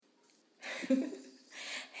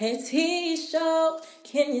Hey T-Show,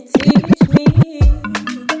 can you teach me?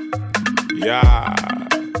 Yeah.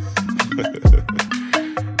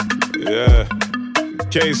 Yeah.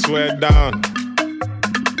 K swear down.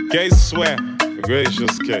 K swear.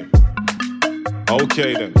 Gracious K.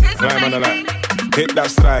 Okay then. Climb on the line. Hit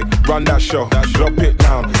that strike, run that show, drop it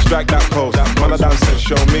down, strike that pose. Man a dancer,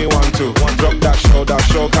 show me 1, 2. Drop that show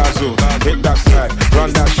Kazu. Hit that strike,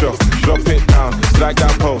 run that show, drop it down, strike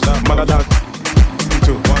that pose. Man a dance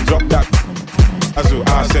 2. Drop that Kazu.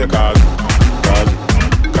 I say Kazu, Kazu,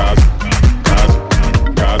 Kazu, Kazu,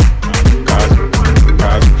 Kazu, Kazu,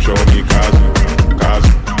 Kazu. Show me Kazu,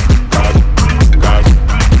 Kazu, Kazu, Kazu,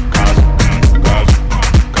 Kazu, Kazu,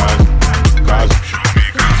 Kazu, Kazu.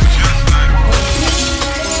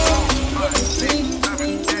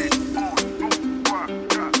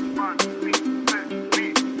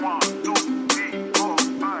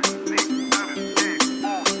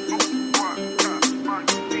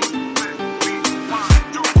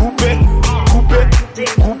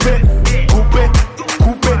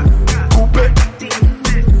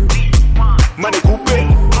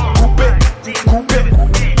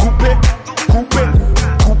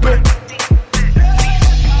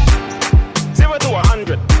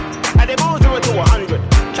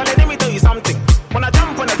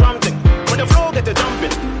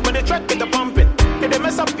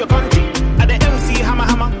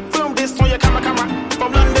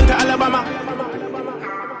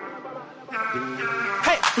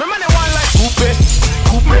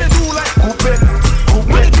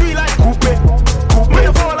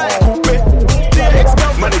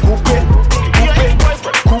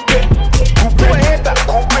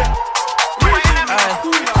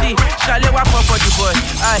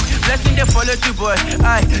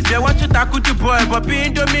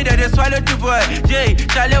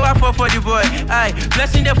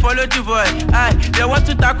 Blessing they follow the boy. Aye, they want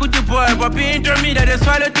to tackle the boy, but being to me that they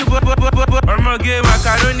swallow the boy. I'ma get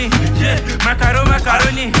macaroni, yeah,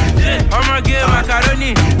 macaroni, yeah. I'ma get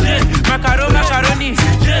macaroni, yeah, macaroni,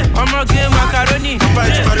 yeah. I'ma get macaroni,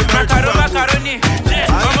 yeah, macaroni, yeah.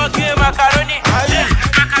 I'ma get macaroni, yeah,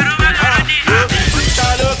 macaroni.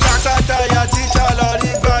 Chalo kakata ya ti chalo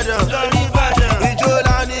Ibadan. Ijo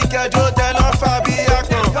la ni kejo telo Fabi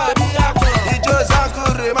akon. Ijo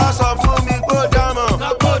zakure ma sọ fún mi.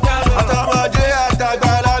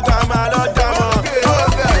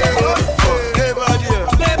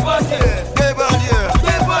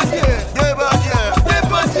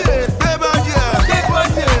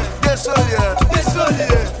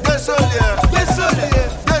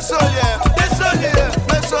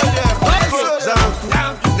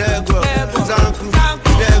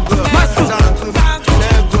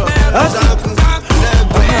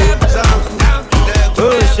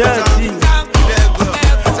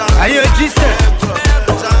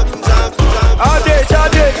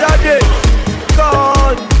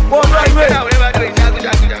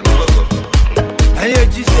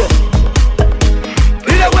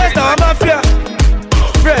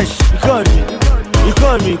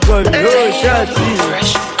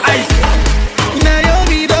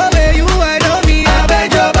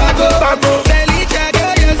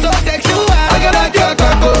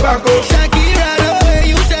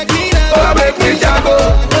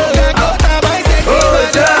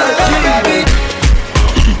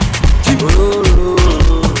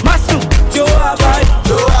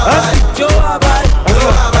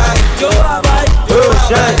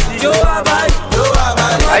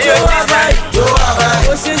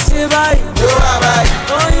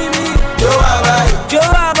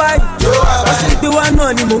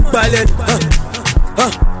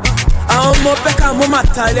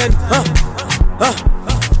 Talent,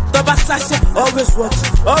 Toba Sasha, always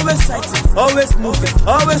watching, always sighting, always moving,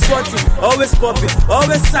 always watching, always popping,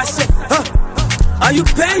 always Sasha. Are you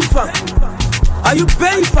paying for? Are you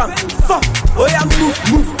paying for? Fuck, oh yeah,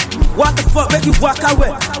 move. What the fuck, make you walk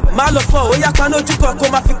away. Malo for, oh yeah, kano juko ko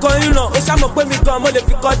ma fi ko iran. O sha mo pe mi gan mo le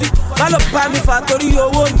fi kodi. Malo ba mi fa tori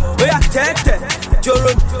owo ni. Oh yeah, tete.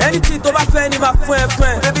 Joro, anything to ba fe ni ma fún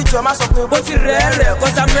ẹ. Baby jo ma sọ pé bó ti rẹ̀,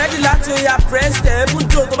 cause I'm ready láti ya press them. Even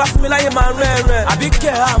though to ba fún mi láyé ma rẹ̀. Àbí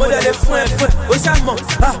ke ha, mo le fún ẹ. O sha mo,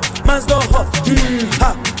 man's no hot.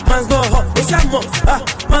 Man's no hot. O sha mo,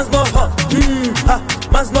 man's no hot.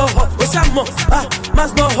 Man's no hot. O sha mo,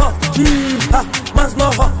 man's no hot. Man's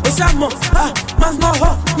no hot. O sha mo, man's no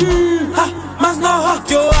hot. Man's no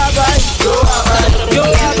hot. Yo abai.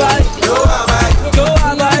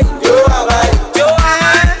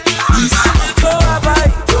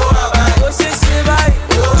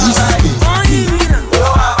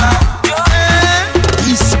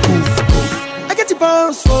 I get the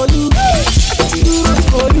bounce for you.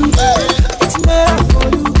 for you. I get mad for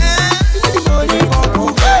you. You the money for you.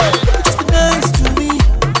 Just be nice to me.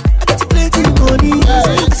 I got plenty money. I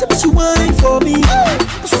said, but you wine for me.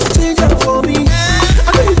 You should change that for me. I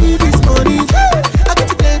know you need this money. I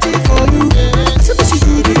got plenty for you. I said, but you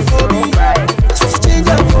do this for me. You should change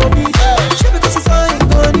that for me. Just because you find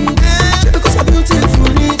money. Just because you're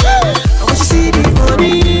beautiful. I want you to see the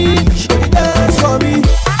money. Dance for me.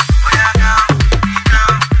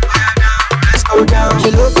 Let's go down.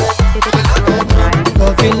 She look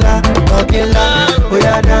talking loud, oh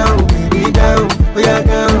yeah down, baby down, oh yeah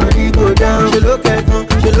down, ready go down. She look at me,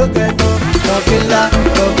 talking loud.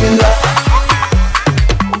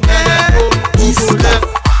 East left.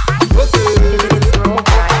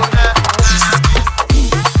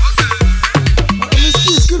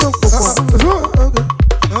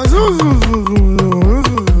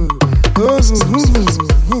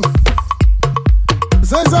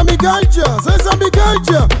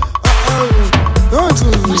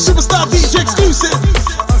 Superstar DJ exclusive.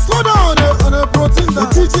 Slow down on a protein. The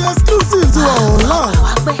DJ exclusive to our online.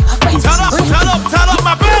 Turn up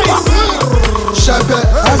my bass. Shabba,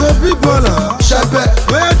 as a big baller. Shabba,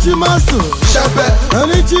 where you master. Shabba, and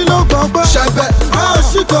it's you know Baba. Shabba, ah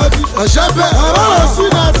she got it. Shabba, I don't see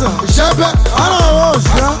that. Shabba, I don't know.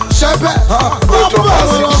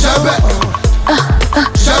 Shabba,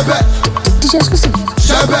 Shabba, DJ exclusive.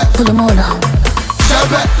 Shabba, pull them all out.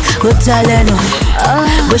 Ó ta lẹ́nu,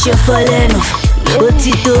 bó ṣe fọ́ lẹ́nu, ó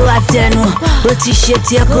ti tó àtẹnu, ó ti ṣe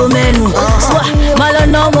tiẹ̀ kó mẹ́nu. Swa máa lọ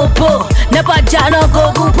ná mo bò, nípa jáná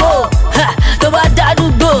kókó bò. Tó bá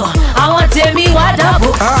dádúgbò, àwọn tèmi wá dábò.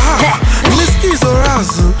 Miskis or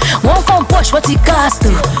Razu. One phone push, what he cast.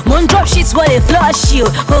 One drop sheets, what they flush you.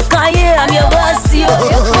 Go Kanye, I'm your boss, you.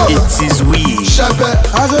 It is we. Shabba,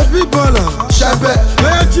 as a big baller. Shabba,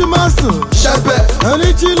 where you master. Shabba, and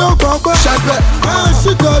it's you know Baba. Shabba, ah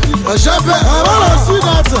she got it. Shabba, I don't see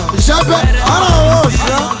that. Shabba, I don't know.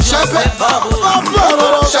 Shabba,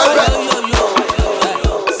 Shabba.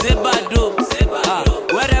 Sebado,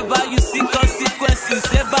 wherever you see consequences,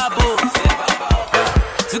 Sebabo.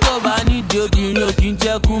 Tí kò bá nídìí obìnrin ò kí ń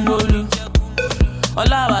jẹ́ kú mólú.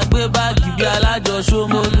 Ọláwà gbé báàgì bí alájọ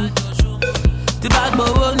Ṣómólú. Tí bá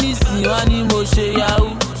gbowó nísìnyí wọ́n ní mo ṣe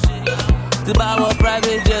yahoo. Tí bá wọ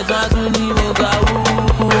private jet wọ́n tún ní mo ga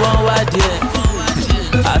wúwú. Wọ́n wá díẹ̀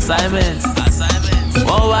assignment.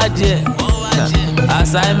 Wọ́n wá díẹ̀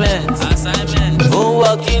assignment. Ó ń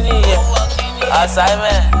wọ kíní yẹn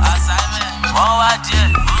assignment. Wọ́n wá díẹ̀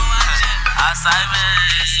assignment.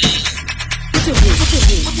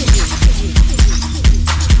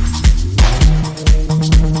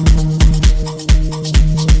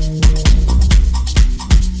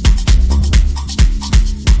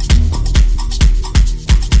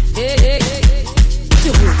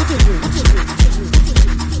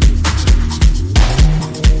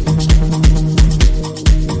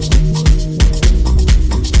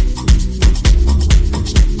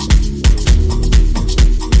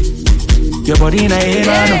 Your body in a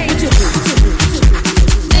mano.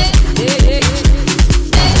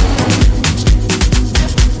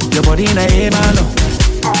 Your body in a mano.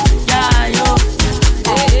 Yeah, yo.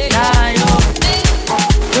 Yeah, yo.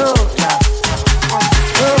 Yo, yeah.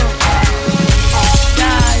 Yo.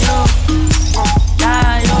 Yeah, yo.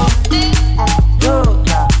 Yeah, yo. Yo,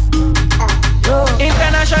 yeah. Yo.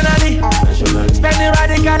 Internationally, spending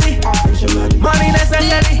radically, money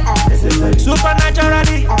necessary,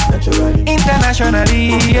 supernaturally. Internationally,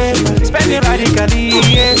 yeah. Spending radically,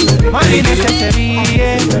 yeah. Money necessary,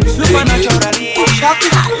 yeah. Supernaturally.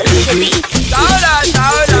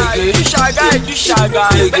 You shaga.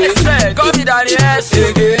 Best friend, come me down the ass.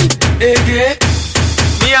 Again.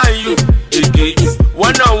 Me and you, again.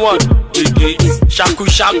 One on one, again. Shaku,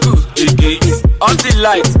 again. On the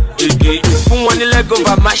light, again. Fun one leg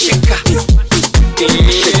over my shika.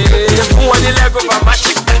 Fun one leg over my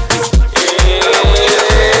shika.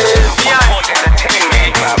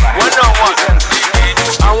 One on one,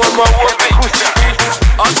 I want more woman.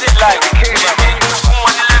 On the light,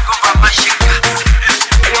 one leg over my shika.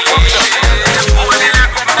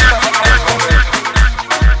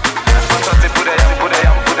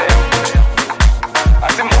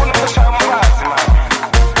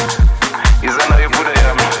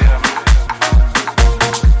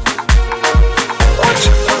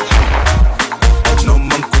 No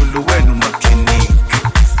man kulu wenu makini.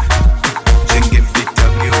 Jenge vita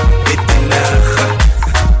vyo.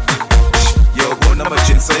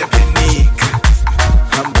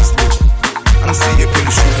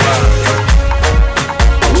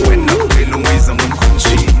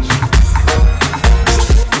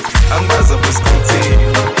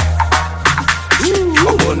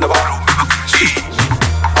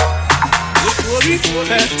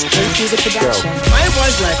 Choose a production. My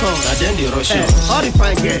boys like home, and then they rush you. All the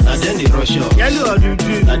fine girls, and then they rush you. Yellow or you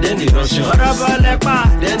do, and then they rush you.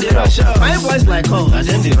 Then they rush you. My boys like home, and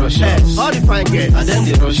then they rush you. All the fine girls, and then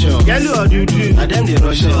they rush you. Yellow or you do, and then they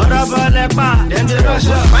rush you. Then they rush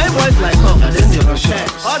you. My boys like home, and then they rush you.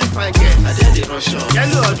 All the fine girls, and then they rush you.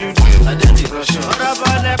 Yellow or you do, and then they rush you.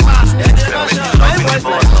 Then they rush you. My boys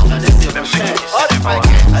like home, and then they rush you. All the fine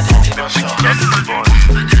girls, and then they rush you. Yellow or you do,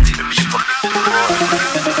 and then they rush you.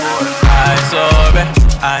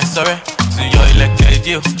 I sorry to your elected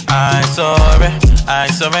you. I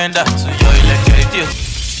surrender to your elected you.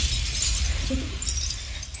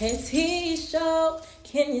 It's he show.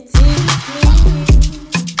 Can you teach me?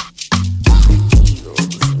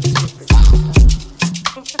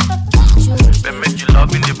 Baby, make you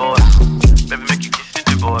love in the boy. Baby, make you kiss in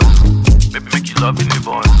the boy. Baby, make you love in the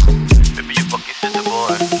boy. Baby, you fuck kiss the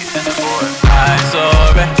boy. Kiss the boy.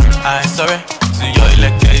 I sorry to your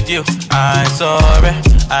elected you. I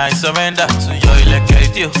surrender to your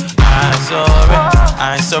elected you. I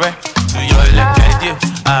sorry to your elected you.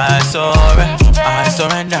 I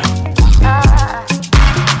surrender.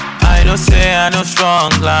 I don't say I know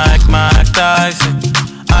strong like Mike Tyson.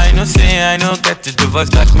 I know say I know get to the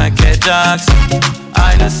voice like Michael Jackson.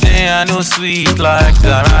 I know say I know sweet like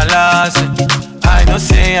Zara Larson. I know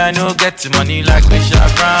say I know get the money like Michelle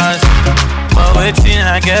Branson. But waiting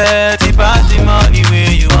I get it pass the money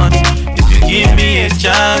where you want. If you give me a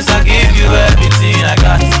chance, I'll give you everything I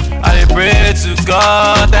got. I pray to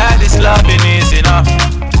God that this loving is enough.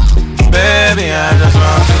 Baby, I just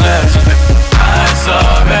want to let you know. I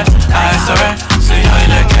surrender to your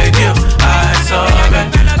elected you. I surrender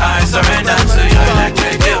to your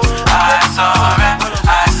elected you. I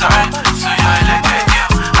surrender to your elected you.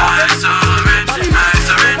 I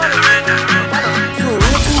surrender.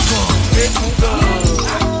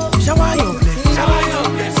 Shower your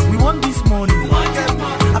blessing. We want this morning.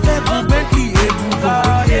 I feel good, Bentley,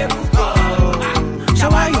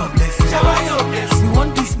 shower your blessing. We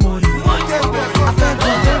want this morning. I feel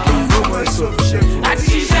good, Bentley. No more sufficient.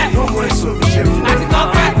 No more sufficient.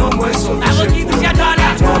 No more sufficient.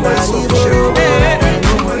 No more sufficient. No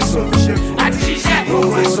more sufficient. No more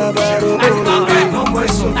sufficient.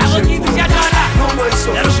 No more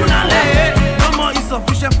sufficient. No more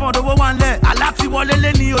insufficient for the one leg. Alati wọlé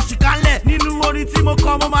lé ní oṣù kanlẹ̀. Nínú orin tí mo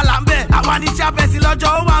kọ mo máa là ń bẹ̀. Àwa ní sábẹ́sì lọ́jọ́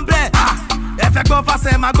ó wà ń bẹ̀. Ẹ fẹ́ gbọ́ fast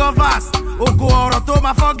ẹ máa gbọ́ fast. Ògo ọ̀rọ̀ tó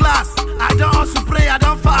máa fọ́ glass. I don hustle pray I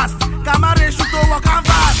don fast. Kàmáre ṣu tó wọ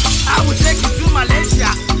canvas. I will take you to Malaysia.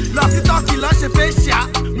 Lọ sí Turkey lọ ṣe facial.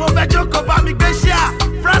 Mo fẹ́ jókòó bá mi gbé ṣíà.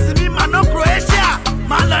 France mi máa ná Croatia.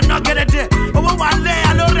 Máa lọ ná gẹ́dẹ́dẹ́. Owó wà lé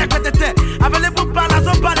aló rẹpẹtẹtẹ. Available balance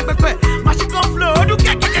ó balẹ̀ pẹpẹ. Machine flow ó dún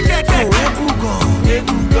kẹ́kẹ́kẹ́kẹ́.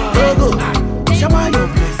 Shower your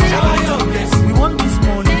blessing. We want this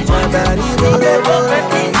morning. Shower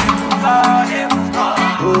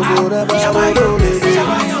your blessing.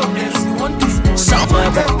 We want this morning.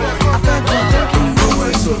 No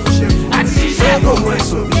more sufficient. No more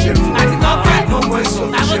sufficient. No more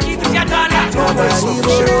sufficient. No more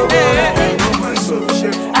sufficient. No more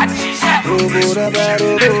sufficient.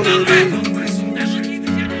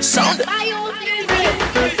 Sound.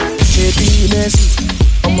 Baby Messi,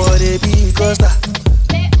 ọmọ rẹ̀ bí Costa.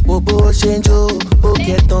 Gbogbo ṣe ń jó, ó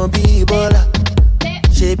kẹtàn bí Bọ́lá.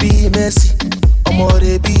 Ṣé bí Messi, ọmọ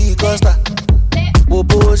rẹ̀ bí Costa.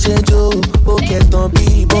 Gbogbo ṣe ń jó, ó kẹtàn bí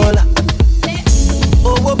Bọ́lá.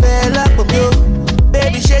 Owó bẹ́ẹ̀ lápò mi ó,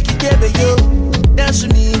 baby shake it kébé yó. Dance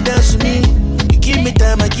with me, you give me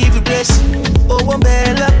time, I give you blessing. Owó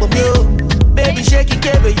bẹ́ẹ̀ lápò mi ó, baby shake it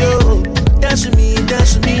kébé yó. Dance with me,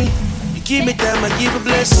 you give me time, I give you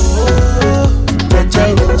blessing. Oh,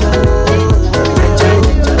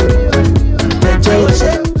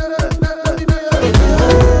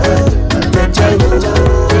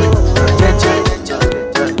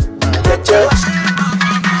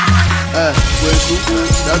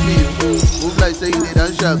 that be you. Move like say you dey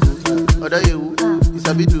dance shaku. Other you, it's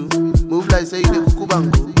a bit too. Move like say you dey kuku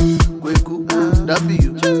bango. Kweku, that be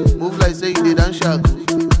you. Move like say you dey dance shaku.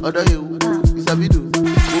 Other you, it's a bit too.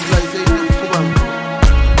 Move like say you dey kuku bango.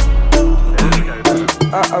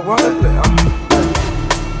 I want to play.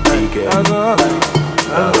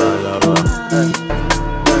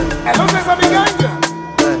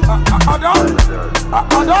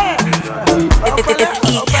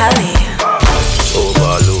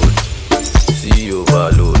 Overload, see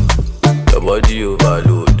overload, your body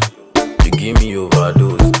overload, you give me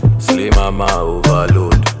overdose, slay mama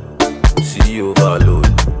overload, see overload,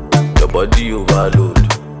 your body overload,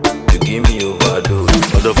 you give me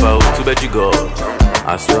overdose. Mother foul, too bad you go,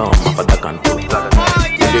 I swear on my father can't do. In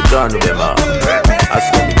the ground, remember. Ask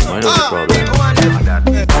me, I know the problem.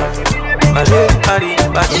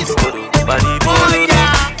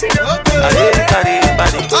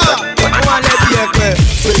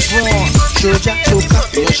 Soja, choka,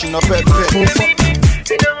 Yoshino Pepe.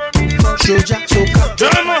 Soja, choka.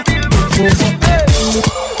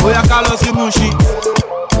 Oya ká lọ sí Mushin,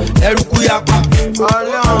 ẹrùkú yapa,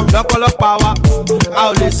 lọ́pọ̀lọpọ̀ àwa, a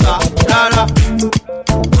ò lè sá rárá.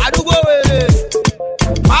 Àdúgbò wèrè,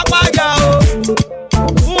 pápájà o,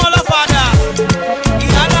 fún wọn lọ́fàdà,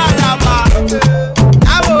 ìyálà àlàbà,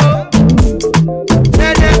 àwò,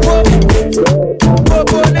 nẹ́nẹ́kó,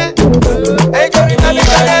 gbogbo nẹ́, ẹjọ́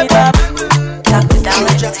ìtàlẹ́kẹ́lẹ́ bá.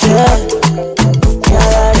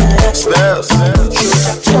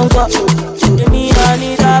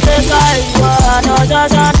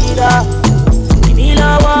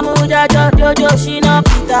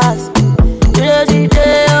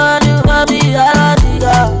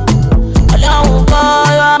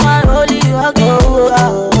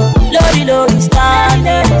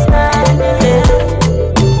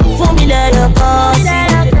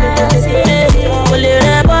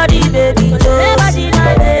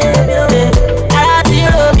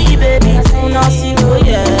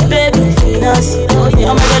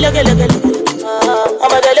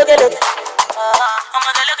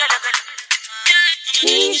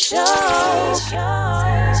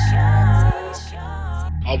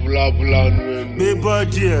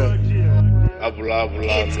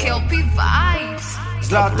 It's Kelpie Vibes.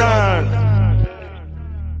 Zlatan.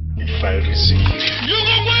 If I receive, you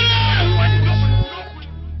go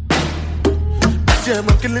Yeah, I'm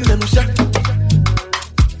killing them shot.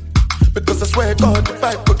 Because I swear God, if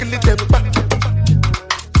I go killing them back.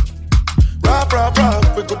 Rah,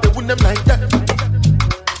 we go to win them like that.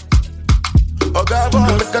 Oh God,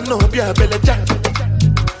 boy, make a no be a belly jack.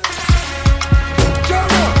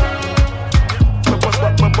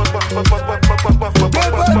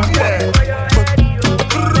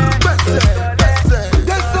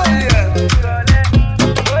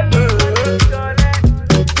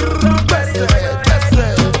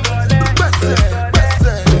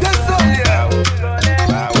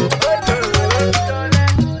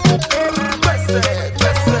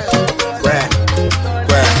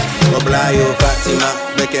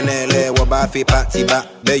 Party back,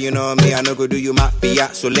 but you know me, I no go do you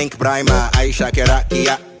mafia. So link Prima, Aisha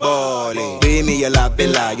Kerakia, Ballin'. Pay me your love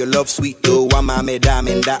villa, your love sweet though. One mama damn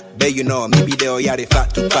in that. But you know, maybe they'll the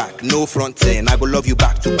fat to back. No frontin', I go love you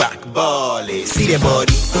back to back. Ballin'. See the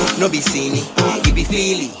body, no be seen it. It be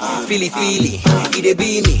feely, it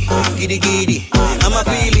be me, giddy. I'm a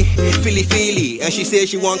feely, and she say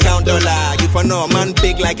she won't count dollar. You for no man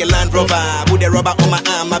big like a Land Rover. Put the rubber on my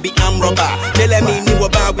arm, I be arm rubber. They let me know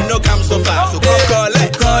about we no come so far. So go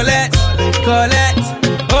collect.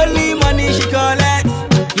 Only money she collect.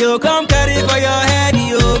 You come carry for your head.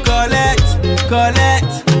 You collect.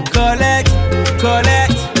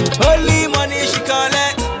 Only money she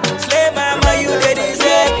collect. Slay mama, you they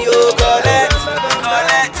deserve. You collect.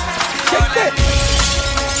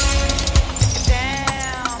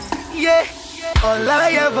 Damn. Yeah. All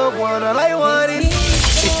I ever want, all I want is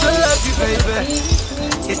to love you, baby.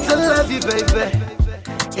 It's to love you, baby.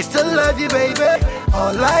 It's to love you, baby.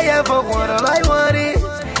 All I ever want, all I want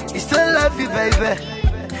is to love you, baby.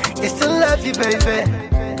 It's to love you, baby.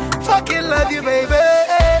 Fucking love you, baby.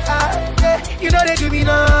 You know they do me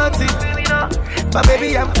nothing. But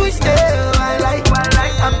baby, I'm twisted.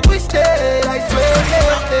 I'm twisted. I swear.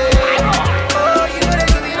 Oh, you know they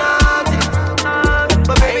do me nothing.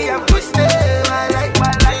 But baby, I'm twisted.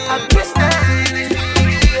 I'm twisted.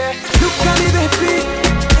 Look at me, baby.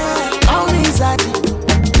 Always at it.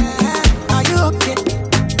 Are you okay?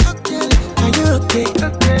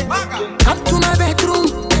 Come to my bedroom,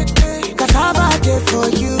 cause I'm out there for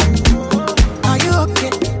you. Are you okay?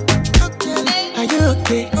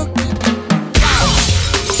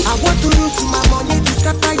 I want to use my money to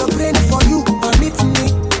scatter your brain for you. Permit me.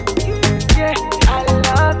 Yeah, I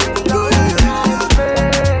love you.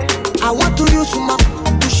 I want to use my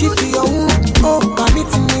to shift your womb. Oh,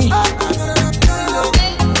 permit me.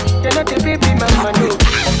 You're not a baby, mama.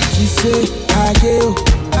 She say,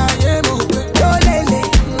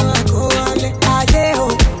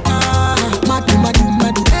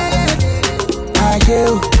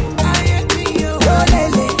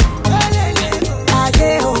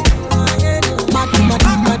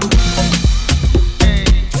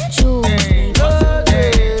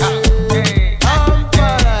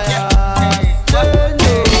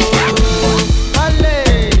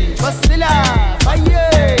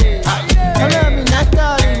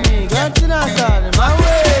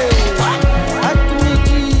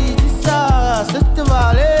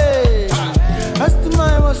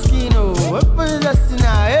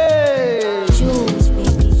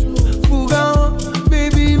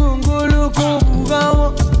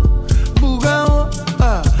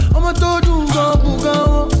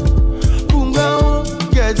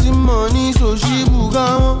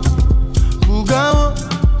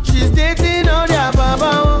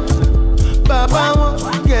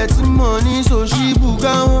 getting money, so she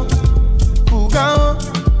buga.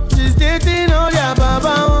 She's dating all their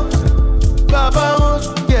baba.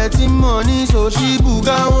 Getting money, so she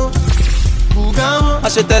buga.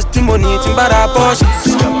 As a testimony, it's in bad Porsche.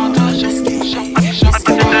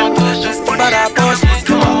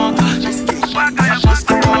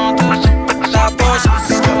 Bad Porsche.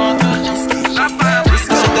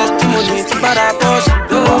 As a testimony, it's in bad Porsche.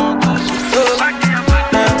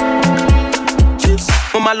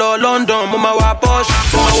 Mama lo London, mama wa Porsche.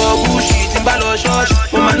 Mama wa Gucci, timba lo church.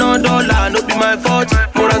 Mama no dollar, no be my fault.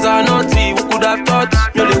 Moraza naughty, who could have thought?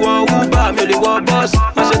 Me only want Uber, me only want boss.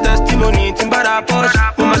 As a testimony, timba da Porsche.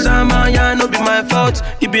 Mama Sama, yeah, no be my fault.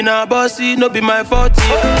 You be na bossy, no be my fault. Oh,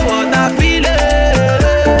 what I feel it.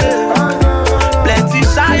 Plenty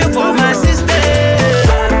shy for my sister.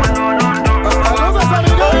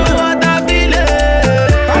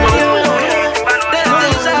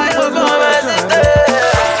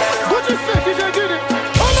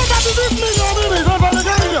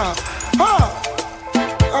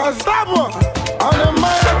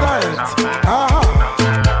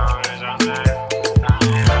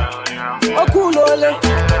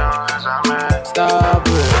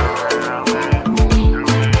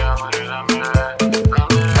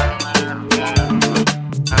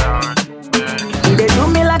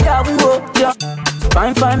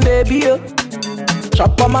 Fine, baby, yo.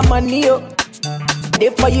 Chop on my money, yo. Dey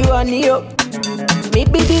for you, honey, yo. Me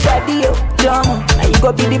be the daddy, yo. Drama. Now you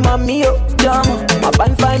go be the mommy, yo. Drama. My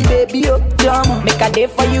fine, baby, yo. Drama. Make a day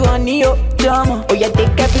for you, honey, yo. Drama. Oh, yeah,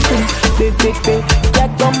 take everything. Big.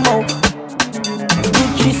 Jack on mo.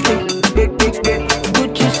 Gucci stick. Big.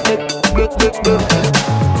 Gucci stick. Big.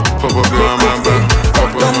 Pop up your man, bro. Pop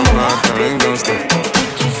up your man, I ain't gon' stop.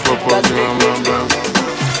 Pop up your man, bro.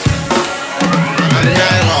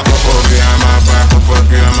 Pop up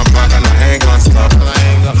behind my back and I ain't gon' stop.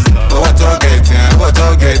 What to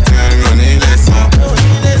get in, you need less. I'm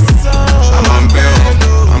on bail,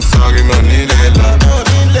 I'm sorry, no need a lot.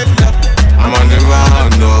 I'm on the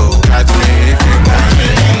round, no, catch me if you can.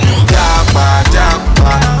 Jackpot,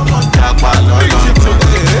 London.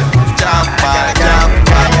 Jackpot,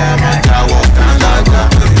 Jawo Canada.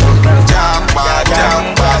 Jackpot,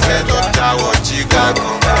 Jawo Chicago.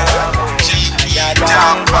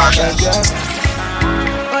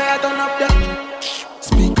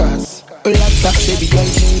 Speakers, Olata, baby girl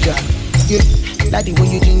ginger. Yeah, daddy when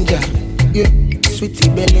you ginger. Yeah, sweetie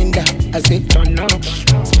Belinda. I say turn up.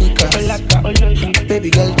 Speakers, Olata, baby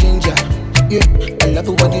girl ginger. Yeah, I love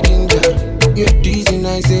it when you ginger. Yeah, teasing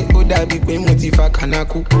I say, oh that big way motiva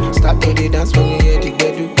kanaku. Start to the dance when you hear the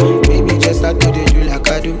bedu. Baby just start to the do like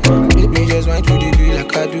I do. Baby just want to the do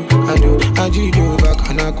like I do. And you do over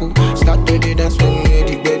kanaku. Start to the dance when you hear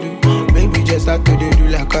the bedu. Baby just start to the do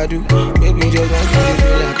like I do. Baby just want to the do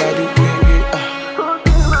like I do. Baby,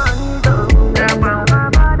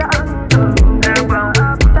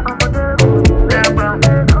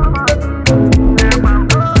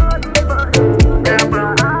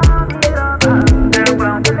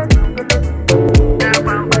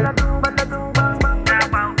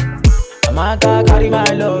 Amaka carry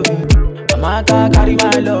my love, Amaka carry my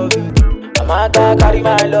love, Amaka carry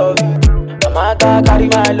my love, Amaka carry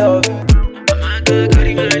my love, Amaka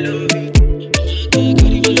carry my love,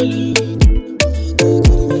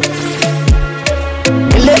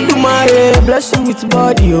 let you marry, bless you with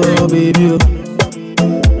body, oh baby.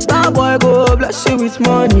 Star boy go bless you with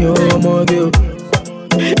money, oh my girl.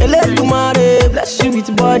 Let you marry, bless you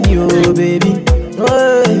with body, oh baby.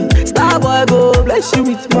 Hey, star boy go bless you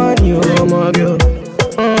with money, oh my girl.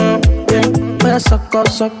 Yeah, suck up,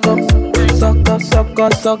 baby. Suck up.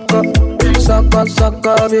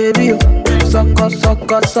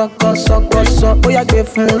 Oh yeah, give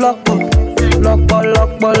from lock up.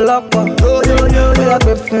 Oh yeah,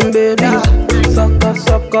 give from baby. Suck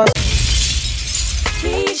up.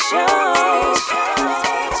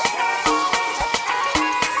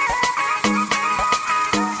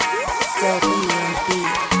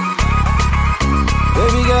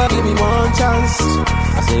 Baby girl, give me one chance.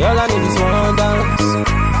 I say all I need is one dance.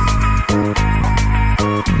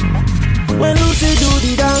 When Lucy do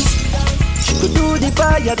the dance, she could do the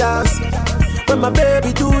fire dance. When my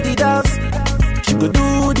baby do the dance, she could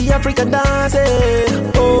do the African dance.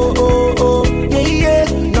 Eh. Oh, yeah,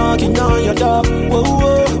 knocking on your door. Oh.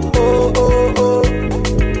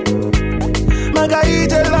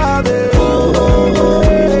 Margarita love it. Oh,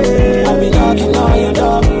 I be knocking on your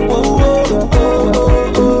door.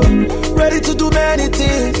 Ready to do many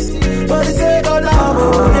things for the sake of love.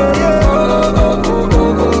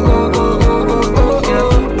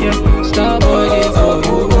 Star boy is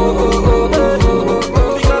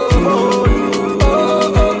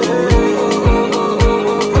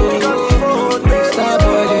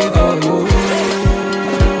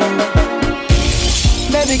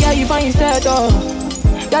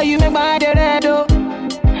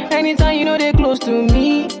they close to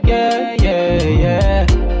me, yeah, yeah, yeah.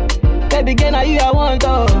 Baby, girl, now you I want,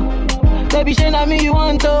 oh. Baby, shey na me you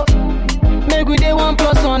want, oh. Make we dey 1 +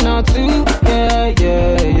 1 or 2, yeah,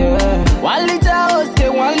 yeah, yeah. 1 liter, oh, say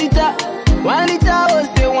 1 liter. 1 liter, oh,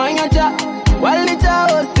 say 1 yacha. 1 liter,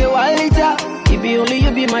 oh, say 1 liter. If you only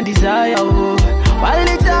you be my desire, oh. 1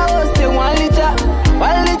 liter, oh, say 1 liter.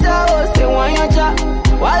 1 liter, oh, say 1 yacha.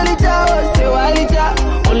 1 liter, oh, say 1 liter.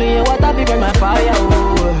 Only your water be burn my fire, oh.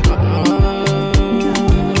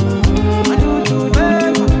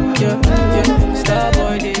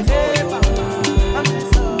 Starboy, they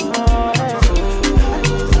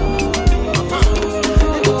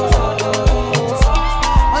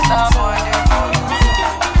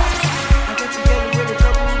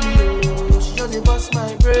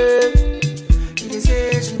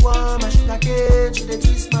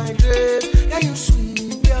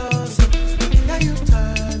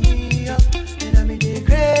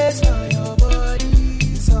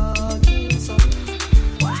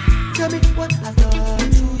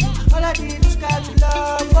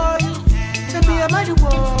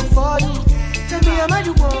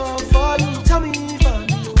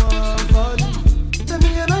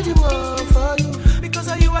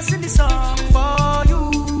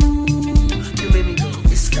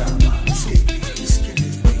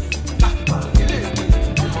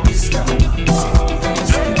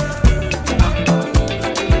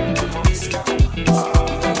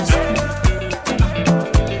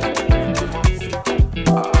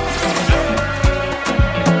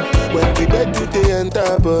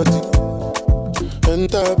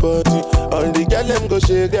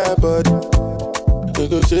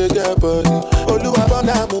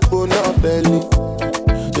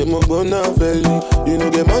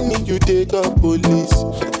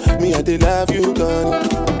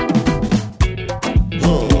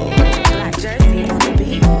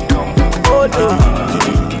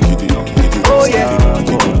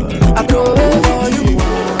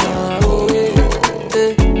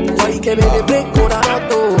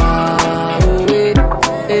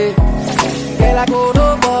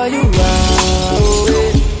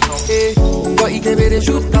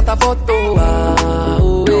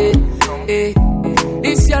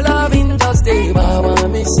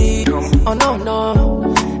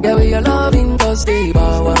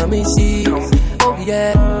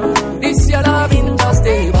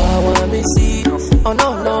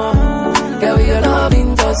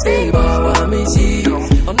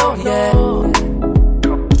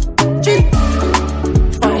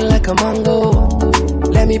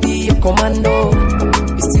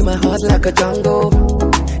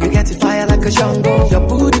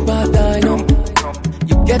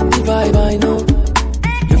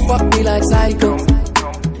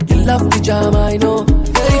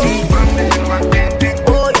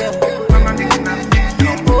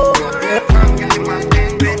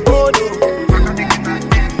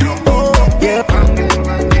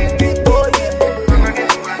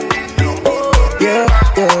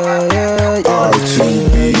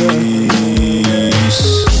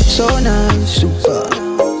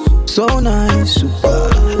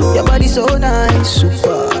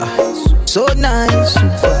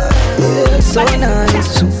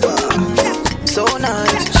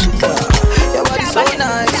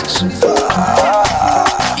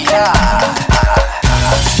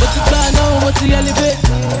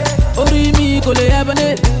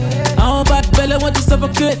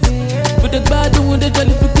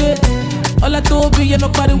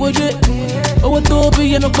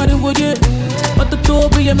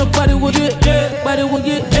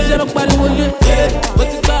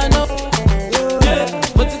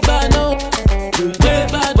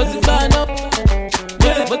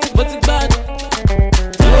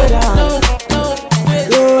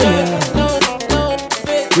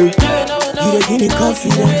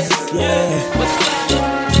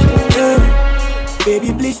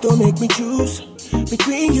Baby, please don't make me choose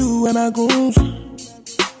between you and my goons.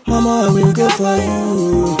 Mama, I will go for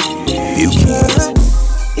you.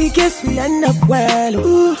 In case we end up well,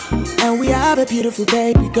 ooh, and we have a beautiful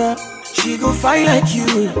baby girl, she gon' fight like you.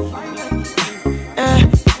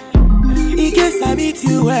 In case I meet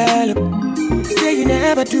you well, say you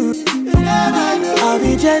never do, I'll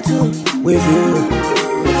be gentle with you.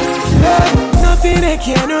 Nothing I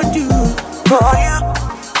cannot do for you,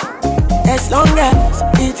 as long as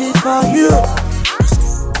it is for you.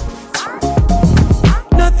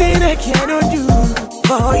 Nothing I cannot do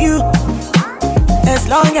for you, as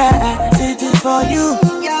long as it is for you.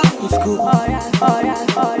 It's cool.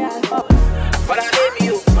 But I name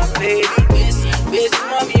you my baby,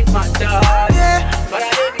 mommy, my dad. But I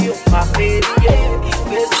name you my baby,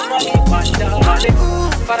 mommy, my dad.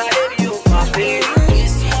 But I love you, my baby.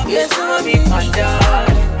 Yes, I'll be my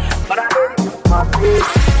dad. But I love you, my baby.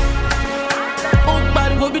 Oh,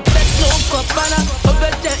 body will be techno, copana. Over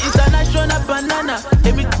there, international banana.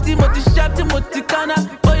 Every Timothy shot, Timothy Kana.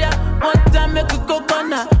 Oh, yeah, one time make a go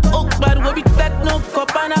banana. Oh, body will be techno,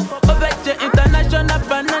 copana. Over there, international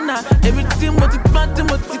banana. Every Timothy plant,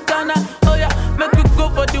 Timothy Kana. Oh, yeah, make you go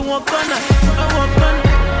for the one corner. One corner.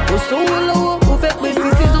 Oh, so low, oh, fake me,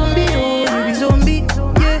 sissy zombie, oh, you be zombie,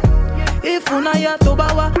 yeah. If unaya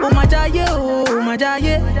tobawa, oh, my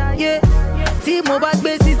jaye, yeah. Tí mo bá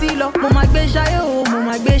gbé sisi lọ, mo máa gbé ṣayé o,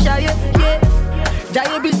 yeah.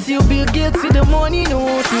 Jayé bí tí o Bill Gates to the morning, no,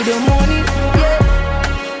 to the morning, yeah.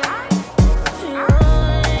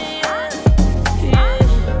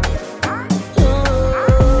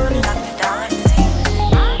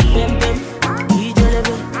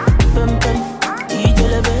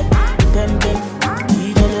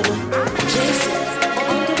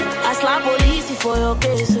 I slap police for your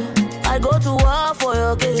case, I go to war for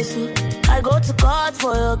your case, I go to court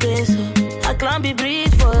for your case, I climb the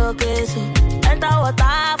bridge for your case, enter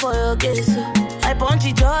water for your case, I punch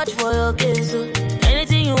the judge for your case.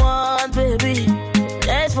 Anything you want, baby,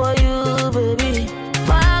 that's for you, baby.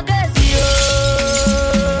 For your case, yo.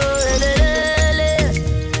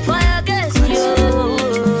 For your case, yo.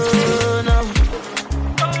 No.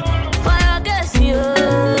 For your case, yo.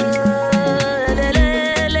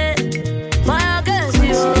 For your case,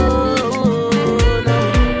 yo.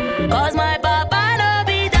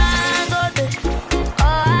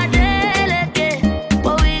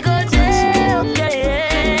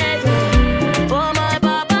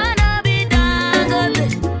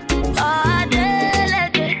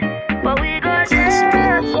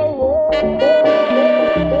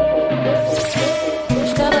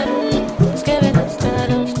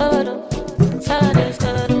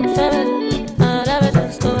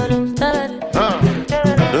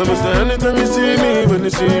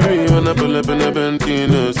 See me when I pull up in a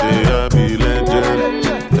Bentino, say I be legend.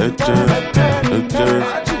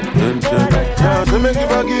 Yeah, so make you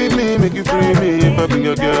forgive me, make you free me. If I bring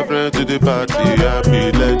your girlfriend to the party, I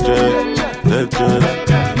be legend.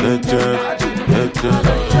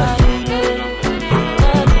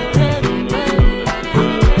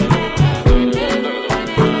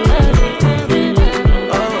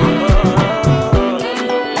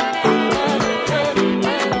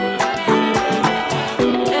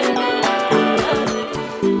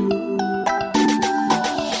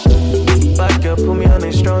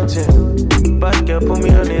 Bad girl put me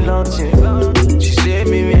on a long team. She said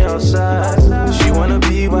meet me outside. She wanna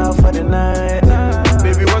be wild for the night.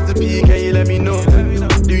 Baby, what's the peak? Can you let me know?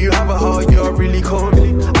 Do you have a heart? You're really cold.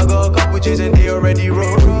 I got a couple J's and they already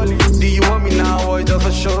roll. Do you want me now or just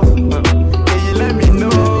for sure? Can you let me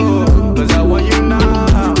know? Cause I want you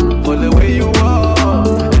now. For the way you walk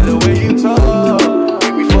and the way you talk,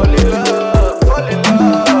 make me fall in love.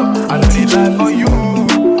 I know the life for you.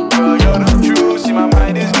 Girl, you're the truth. See, my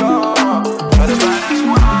mind is gone.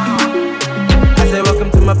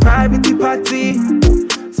 My private party,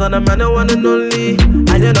 son of man, I one and only.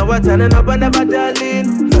 I don't know what turning up, but never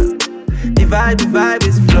darling. The vibe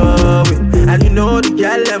is flowing, and you know the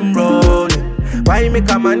girl I'm rolling. Why you make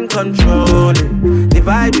a man controlling? The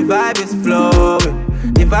vibe is flowing.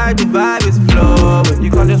 The vibe is flowing. You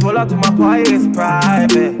can just roll out to my boy, it's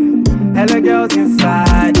private. Hella girls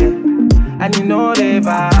inside it, and you know they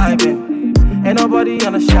vibing. Ain't nobody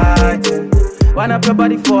on the shy thing. Wind up your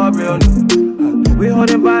body for a real. We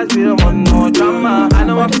holding vibes, we don't want no drama. I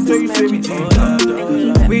know I can tell you, say we change.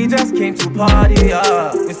 We just came to party,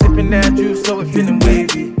 we sipping that juice, so we feeling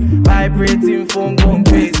wavy. Vibrating, phone going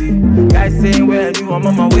crazy. Guys saying, where you? I'm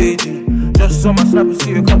on my way, G. Just saw my snap, we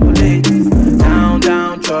see a couple ladies. Down,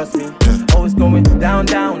 trust me. Always going down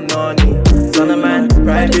on me. Son of man,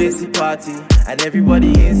 privacy party. And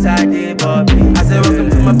everybody inside they bubbly. I said, welcome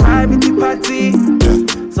to my private party.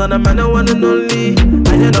 Son of man, I one and only.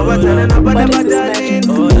 And you know what, telling up, but never darling.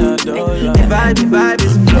 The vibe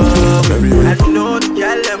is flowing. And you know the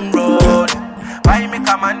girl them roll. Why you make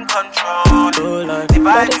a man control? The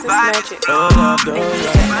vibe is flowing.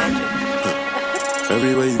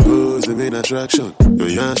 Everywhere you go is the main attraction. Your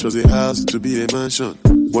yash was a house to be a mansion.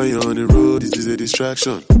 When you're on the road, it is a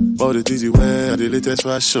distraction. All the things you wear are the latest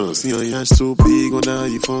fashion. See your yash so big, on how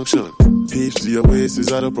you function. Hips to your waist is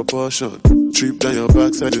out of proportion. Trip down your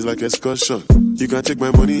backside is like excursion. You can take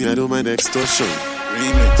my money, I don't mind extortion.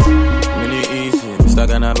 Remix. Mini easy, Mr.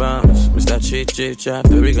 Gonna bounce. Mr. Chit Chat,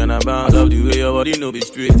 we gonna bounce. Love the way your body no be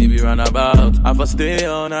straight, it be run about. I for stay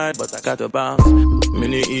all night, but I got to bounce.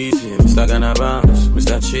 Mini easy, Mr. Gonna bounce.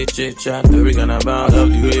 Mr. Chit Chat, we gonna bounce. Love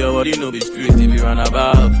the way your body no be straight, it be run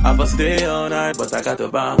about. I for stay all night, but I got to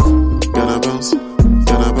bounce. Gonna bounce,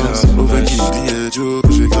 over the edge,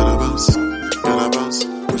 je gonna bounce. Gonna bounce,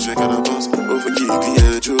 je gonna bounce. Over the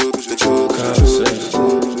edge, je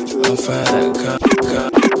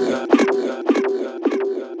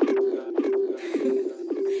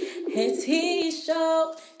Hey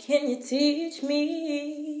T-Show, can you teach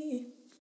me?